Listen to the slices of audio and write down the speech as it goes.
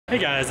Hey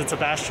guys, it's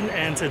Sebastian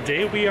and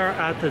today we are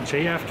at the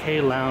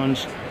JFK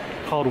Lounge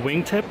called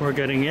Wingtip. We're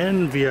getting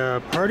in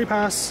via Party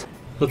Pass.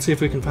 Let's see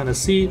if we can find a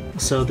seat.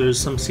 So there's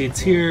some seats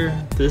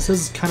here. This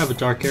is kind of a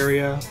dark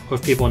area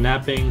with people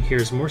napping.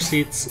 Here's more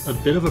seats, a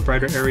bit of a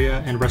brighter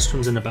area, and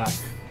restrooms in the back.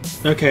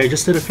 Okay, I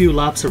just did a few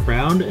laps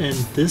around and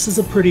this is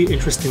a pretty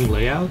interesting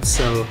layout.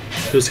 So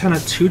there's kind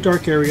of two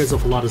dark areas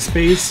with a lot of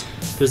space.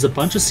 There's a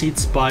bunch of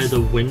seats by the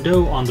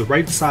window on the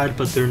right side,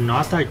 but they're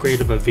not that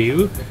great of a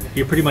view.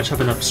 You pretty much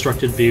have an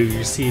obstructed view.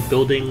 You see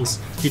buildings.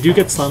 You do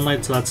get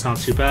sunlight, so that's not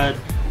too bad.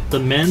 The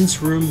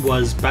men's room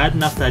was bad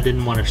enough that I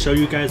didn't want to show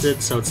you guys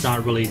it, so it's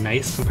not really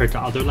nice compared to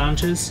other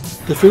lounges.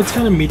 The food's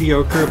kind of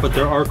mediocre, but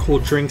there are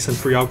cold drinks and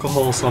free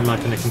alcohol, so I'm not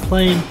going to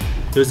complain.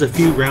 There's a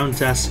few round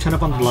desks kind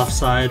of on the left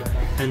side,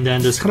 and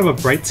then there's kind of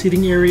a bright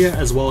seating area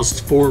as well as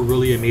 4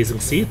 really amazing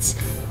seats,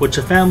 which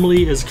a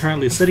family is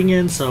currently sitting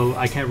in, so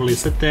I can't really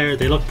sit there.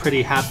 They look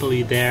pretty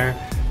happily there,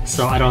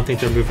 so I don't think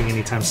they're moving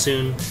anytime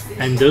soon.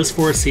 And those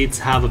 4 seats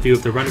have a view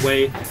of the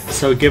runway,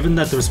 so given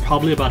that there's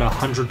probably about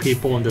 100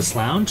 people in this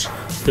lounge,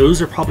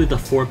 those are probably the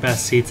 4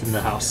 best seats in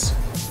the house.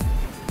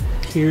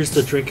 Here's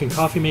the drink and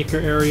coffee maker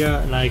area,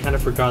 and I kind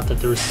of forgot that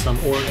there's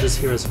some oranges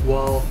here as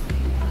well,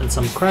 and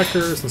some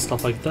crackers and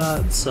stuff like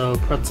that. So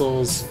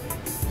pretzels,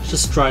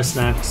 just dry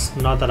snacks,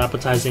 not that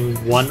appetizing.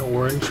 1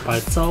 orange by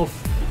itself.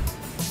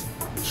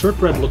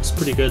 Shortbread looks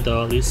pretty good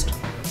though, at least.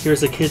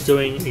 Here's a kid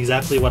doing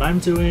exactly what I'm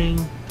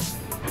doing,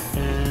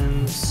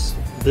 and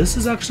this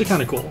is actually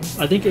kind of cool.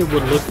 I think it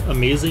would look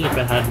amazing if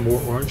it had more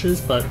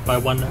oranges, but by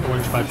 1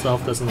 orange by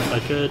itself doesn't look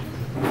that good.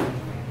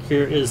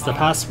 Here is the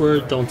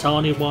password, don't tell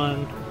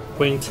anyone.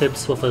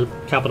 Wingtips with a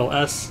capital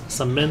S,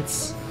 some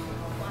mints,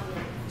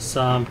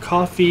 some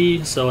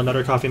coffee, so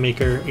another coffee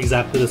maker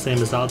exactly the same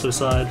as the other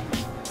side.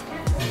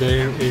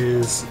 There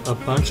is a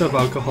bunch of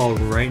alcohol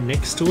right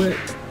next to it,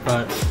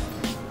 but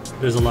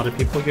there's a lot of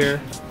people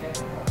here.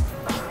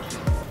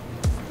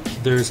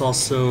 There's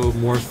also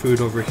more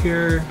food over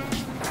here,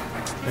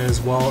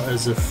 as well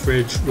as a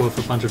fridge with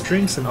a bunch of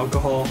drinks and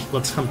alcohol.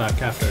 Let's come back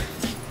after.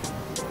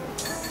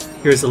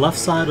 Here's the left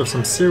side with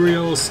some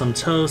cereal, some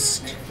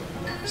toast,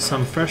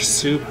 some fresh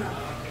soup.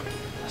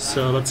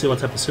 So let's see what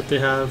type of soup they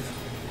have.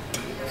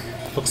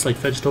 Looks like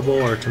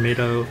vegetable or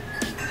tomato.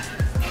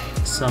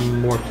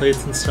 Some more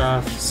plates and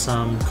stuff,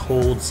 some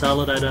cold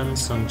salad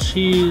items, some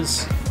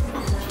cheese.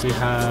 We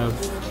have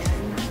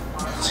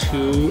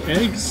 2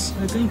 eggs,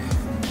 I think.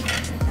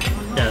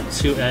 Yeah,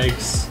 2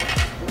 eggs,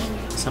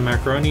 some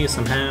macaroni,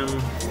 some ham,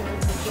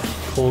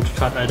 cold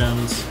cut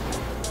items.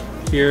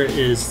 Here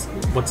is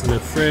what's in the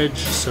fridge,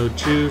 so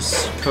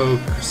juice, Coke,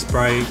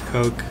 Sprite,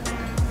 Coke,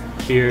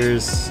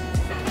 beers.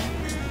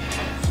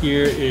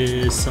 Here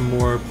is some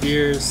more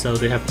beers, so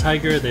they have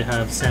Tiger, they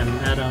have Sam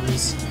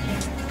Adams.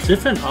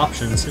 Different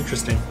options,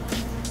 interesting.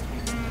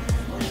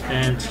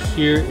 And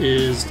here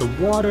is the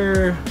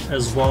water,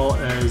 as well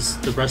as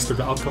the rest of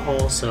the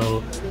alcohol,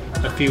 so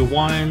a few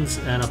wines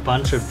and a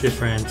bunch of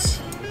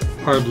different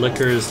hard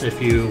liquors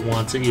if you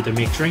want to either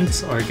make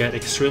drinks or get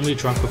extremely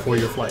drunk before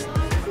your flight.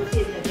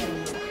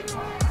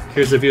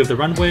 Here's a view of the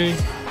runway,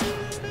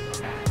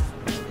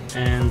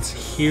 and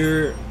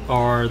here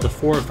are the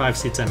 4 or 5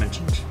 seats I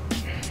mentioned.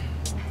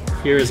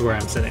 Here is where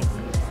I'm sitting.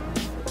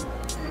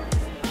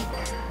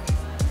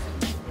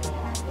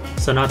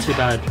 So not too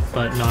bad,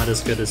 but not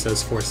as good as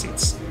those 4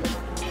 seats.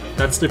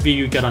 That's the view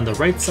you get on the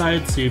right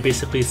side, so you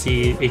basically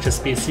see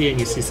HSBC and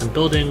you see some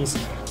buildings.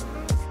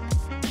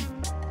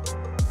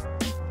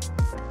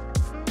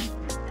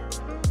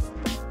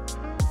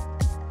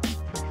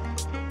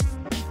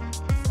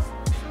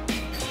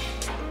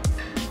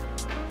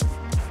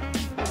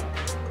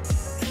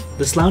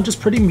 This lounge is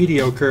pretty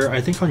mediocre.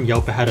 I think on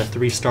Yelp it had a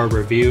 3-star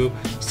review.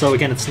 So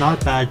again, it's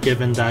not bad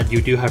given that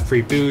you do have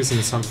free booze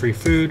and some free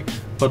food,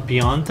 but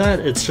beyond that,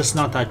 it's just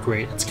not that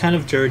great. It's kind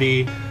of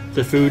dirty,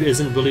 the food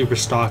isn't really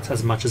restocked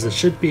as much as it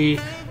should be,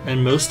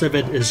 and most of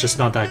it is just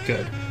not that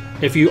good.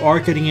 If you are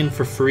getting in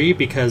for free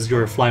because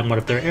you're flying one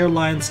of their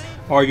airlines,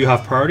 or you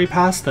have priority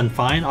pass, then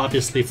fine.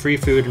 Obviously free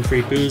food and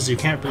free booze, you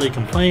can't really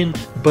complain.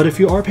 But if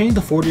you are paying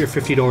the $40 or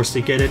 $50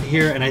 to get in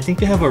here, and I think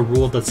they have a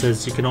rule that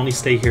says you can only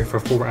stay here for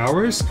 4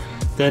 hours,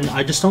 then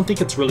I just don't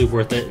think it's really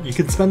worth it. You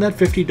can spend that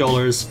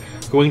 $50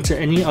 going to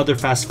any other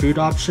fast food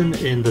option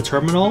in the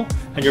terminal,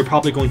 and you're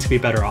probably going to be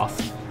better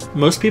off.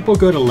 Most people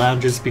go to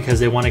lounges because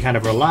they want to kind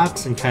of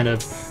relax and kind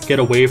of get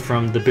away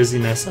from the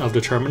busyness of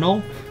the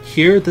terminal.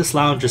 Here, this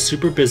lounge is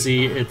super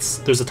busy.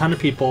 There's a ton of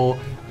people,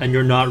 and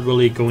you're not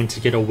really going to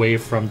get away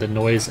from the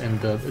noise and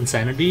the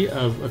insanity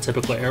of a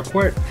typical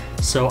airport.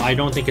 So I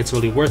don't think it's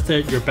really worth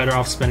it. You're better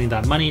off spending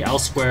that money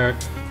elsewhere.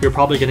 You're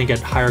probably going to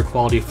get higher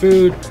quality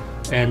food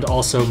and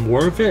also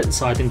more of it,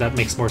 so I think that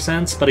makes more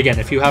sense. But again,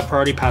 if you have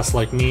priority pass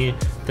like me,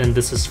 then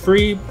this is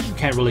free. You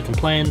can't really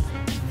complain.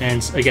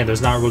 And again,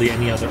 there's not really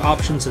any other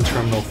options in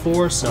Terminal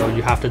 4, so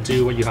you have to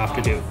do what you have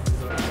to do.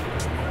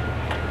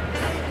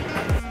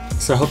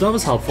 So I hope that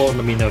was helpful, and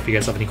let me know if you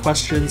guys have any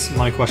questions.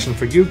 My question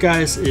for you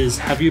guys is,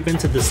 have you been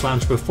to this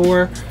lounge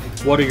before?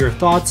 What are your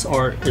thoughts,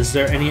 or is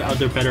there any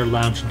other better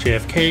lounge in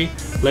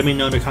JFK? Let me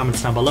know in the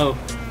comments down below.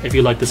 If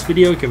you like this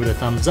video, give it a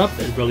thumbs up,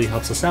 it really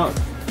helps us out.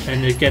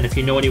 And again, if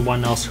you know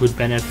anyone else who would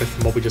benefit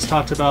from what we just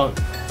talked about,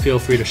 feel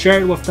free to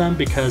share it with them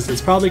because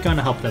it's probably going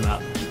to help them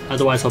out.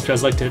 Otherwise, hope you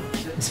guys liked it.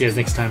 See you guys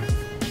next time.